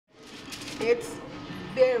It's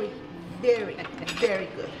very, very, very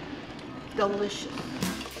good. Delicious.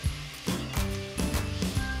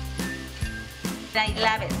 I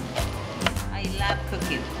love it. I love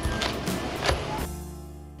cooking.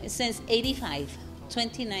 Since '85,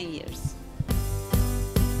 29 years.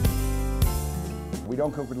 We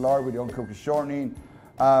don't cook with lard, we don't cook with shortening.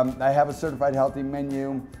 I have a certified healthy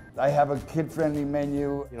menu. I have a kid-friendly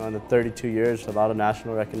menu. You know, in the 32 years, a lot of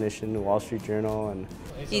national recognition, the Wall Street Journal, and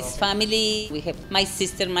It's family. We have my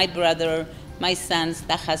sister, my brother, my sons,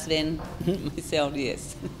 the husband, myself,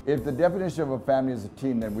 yes. If the definition of a family is a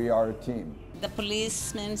team, then we are a team. The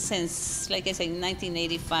policemen since, like I said,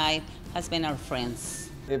 1985 has been our friends.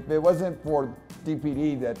 If it wasn't for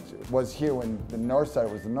DPD that was here when the north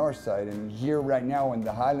side was the north side, and here right now when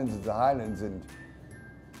the Highlands is the Highlands, and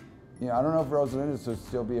you know, I don't know if Rosa would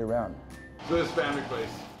still be around. So this family place,